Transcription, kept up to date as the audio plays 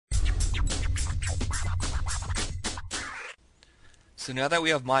So now that we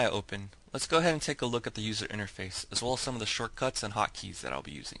have Maya open, let's go ahead and take a look at the user interface, as well as some of the shortcuts and hotkeys that I'll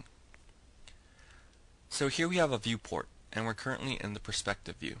be using. So here we have a viewport, and we're currently in the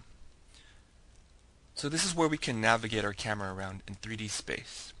perspective view. So this is where we can navigate our camera around in 3D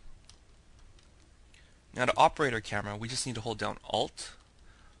space. Now to operate our camera, we just need to hold down Alt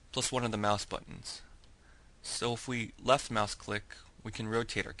plus one of the mouse buttons. So if we left mouse click, we can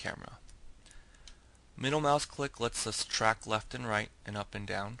rotate our camera. Middle mouse click lets us track left and right and up and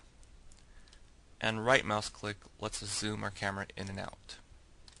down. And right mouse click lets us zoom our camera in and out.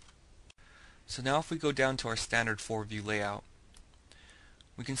 So now if we go down to our standard 4-view layout,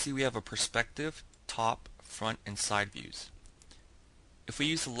 we can see we have a perspective, top, front, and side views. If we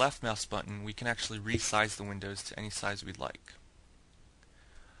use the left mouse button, we can actually resize the windows to any size we'd like.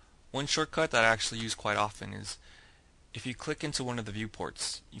 One shortcut that I actually use quite often is if you click into one of the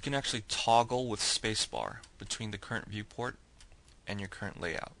viewports, you can actually toggle with spacebar between the current viewport and your current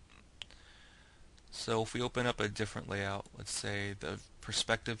layout. So if we open up a different layout, let's say the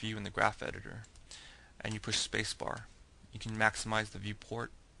perspective view in the graph editor, and you push spacebar, you can maximize the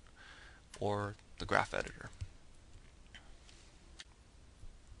viewport or the graph editor.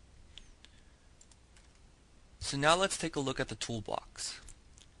 So now let's take a look at the toolbox.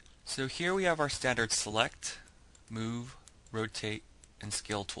 So here we have our standard select, move, rotate, and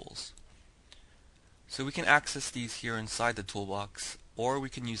scale tools. So we can access these here inside the toolbox, or we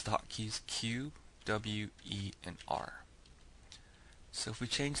can use the hotkeys Q, W, E, and R. So if we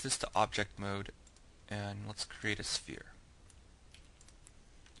change this to object mode, and let's create a sphere.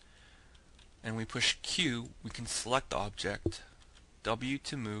 And we push Q, we can select the object, W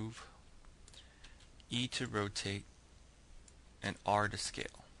to move, E to rotate, and R to scale.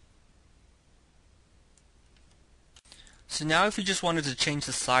 So now if you just wanted to change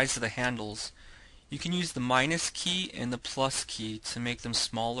the size of the handles, you can use the minus key and the plus key to make them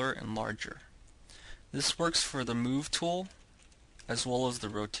smaller and larger. This works for the move tool as well as the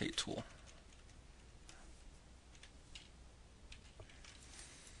rotate tool.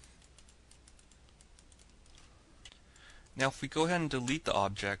 Now if we go ahead and delete the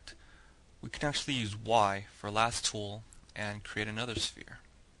object, we can actually use Y for last tool and create another sphere.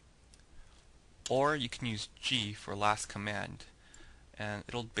 Or you can use G for last command, and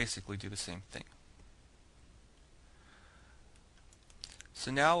it'll basically do the same thing.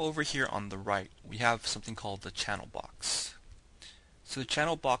 So now over here on the right, we have something called the channel box. So the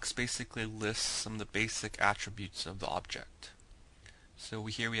channel box basically lists some of the basic attributes of the object. So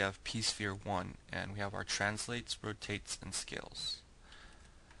here we have P-sphere 1, and we have our translates, rotates, and scales.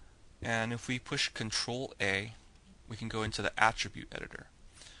 And if we push Control A, we can go into the attribute editor.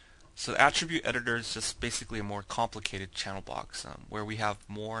 So the attribute editor is just basically a more complicated channel box where we have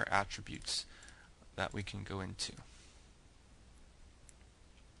more attributes that we can go into.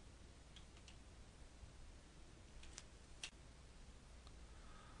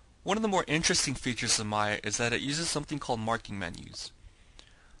 One of the more interesting features of Maya is that it uses something called marking menus.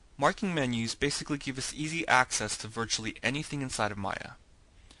 Marking menus basically give us easy access to virtually anything inside of Maya.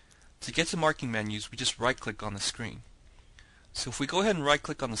 To get to marking menus, we just right-click on the screen. So if we go ahead and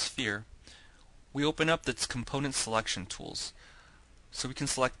right-click on the sphere, we open up its component selection tools. So we can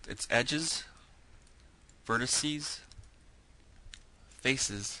select its edges, vertices,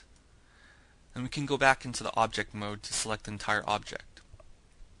 faces, and we can go back into the object mode to select the entire object.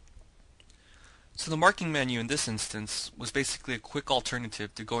 So the marking menu in this instance was basically a quick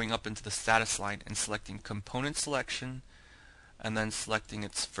alternative to going up into the status line and selecting component selection, and then selecting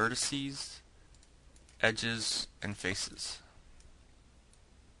its vertices, edges, and faces.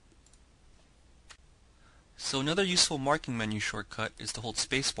 So another useful marking menu shortcut is to hold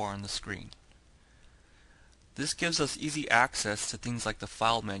spacebar on the screen. This gives us easy access to things like the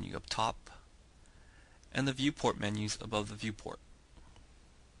file menu up top and the viewport menus above the viewport.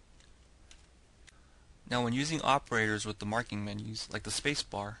 Now when using operators with the marking menus, like the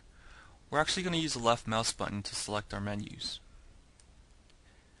spacebar, we're actually going to use the left mouse button to select our menus.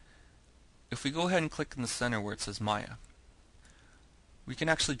 If we go ahead and click in the center where it says Maya, we can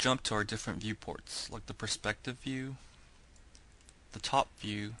actually jump to our different viewports, like the perspective view, the top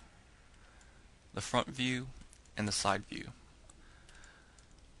view, the front view, and the side view.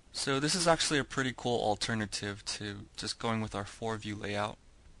 So this is actually a pretty cool alternative to just going with our 4-view layout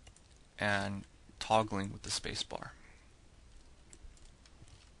and toggling with the spacebar.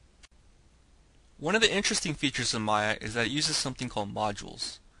 One of the interesting features of Maya is that it uses something called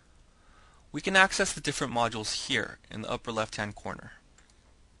modules. We can access the different modules here in the upper left-hand corner.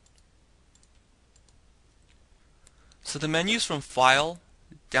 So the menus from File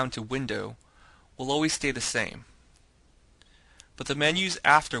down to Window will always stay the same. but the menus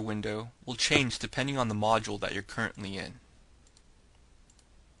after window will change depending on the module that you're currently in.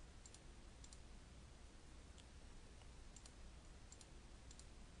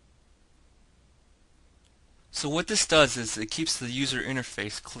 So what this does is it keeps the user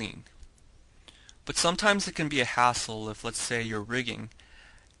interface clean. But sometimes it can be a hassle if, let's say, you're rigging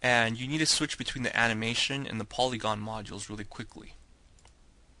and you need to switch between the animation and the polygon modules really quickly.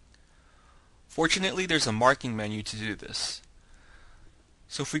 Fortunately, there's a marking menu to do this.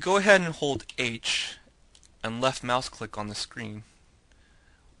 So if we go ahead and hold H and left mouse click on the screen,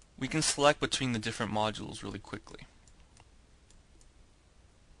 we can select between the different modules really quickly.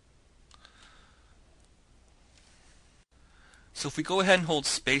 So if we go ahead and hold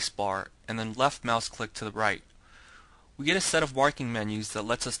spacebar and then left mouse click to the right, we get a set of marking menus that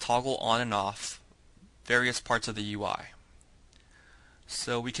lets us toggle on and off various parts of the UI.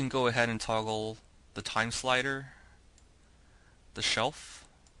 So we can go ahead and toggle the time slider, the shelf,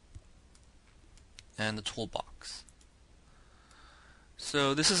 and the toolbox.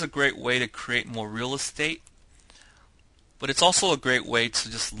 So this is a great way to create more real estate, but it's also a great way to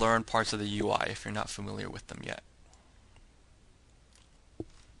just learn parts of the UI if you're not familiar with them yet.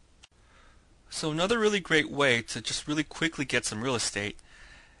 So another really great way to just really quickly get some real estate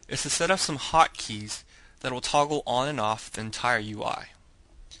is to set up some hotkeys that will toggle on and off the entire UI.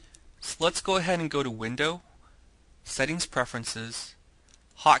 So let's go ahead and go to Window, Settings Preferences,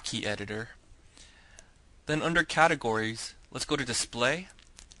 Hotkey Editor. Then under Categories, let's go to Display,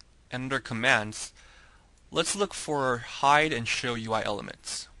 and under Commands, let's look for Hide and Show UI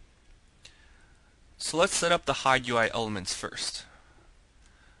Elements. So let's set up the Hide UI Elements first.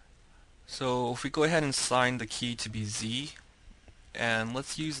 So if we go ahead and assign the key to be Z, and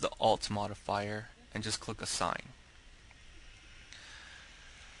let's use the Alt modifier and just click Assign.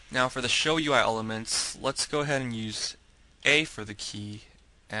 Now for the Show UI Elements, let's go ahead and use A for the key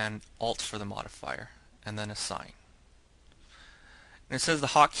and Alt for the modifier, and then Assign. And it says the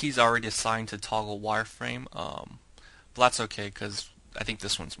hotkeys are already assigned to toggle wireframe, but that's okay because I think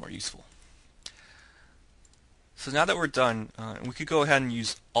this one's more useful. So now that we're done, we could go ahead and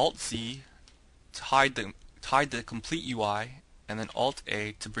use Alt-Z to hide the complete UI, and then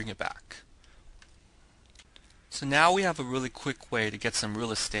Alt-A to bring it back. So now we have a really quick way to get some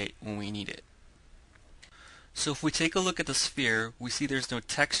real estate when we need it. So if we take a look at the sphere, we see there's no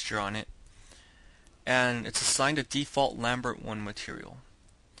texture on it, and it's assigned a default Lambert 1 material.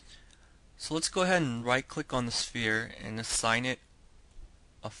 So let's go ahead and right click on the sphere and assign it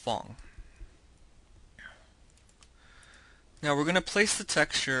a Phong. Now we're going to place the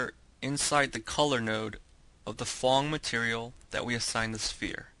texture inside the color node of the Phong material that we assigned the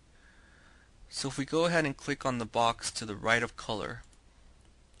sphere. So if we go ahead and click on the box to the right of color,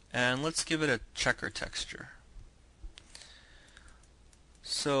 and let's give it a checker texture.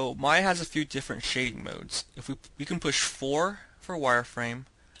 So Maya has a few different shading modes. We can push 4 for wireframe,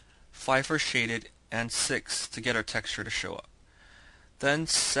 5 for shaded, and 6 to get our texture to show up. Then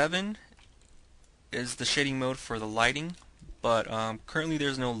 7 is the shading mode for the lighting, but currently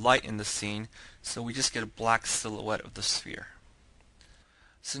there's no light in the scene, so we just get a black silhouette of the sphere.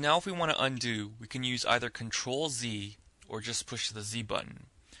 So now if we want to undo, we can use either Control-Z or just push the Z button.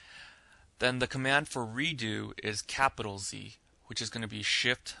 Then the command for redo is capital Z, which is going to be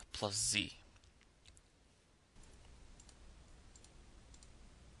Shift plus Z.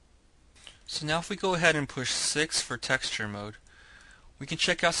 So now if we go ahead and push 6 for texture mode, we can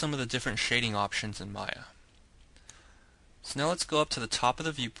check out some of the different shading options in Maya. So now let's go up to the top of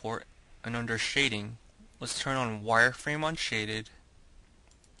the viewport, and under shading, let's turn on wireframe on shaded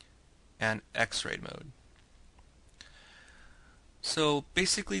and X-ray mode. So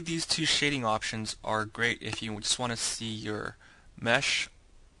basically these two shading options are great if you just want to see your mesh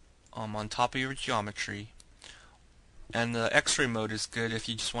on top of your geometry, and the X-ray mode is good if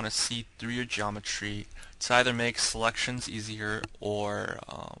you just want to see through your geometry to either make selections easier or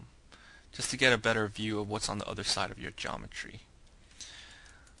just to get a better view of what's on the other side of your geometry.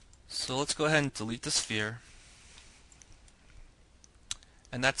 So let's go ahead and delete the sphere,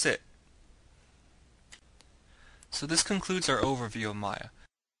 and that's it. So this concludes our overview of Maya.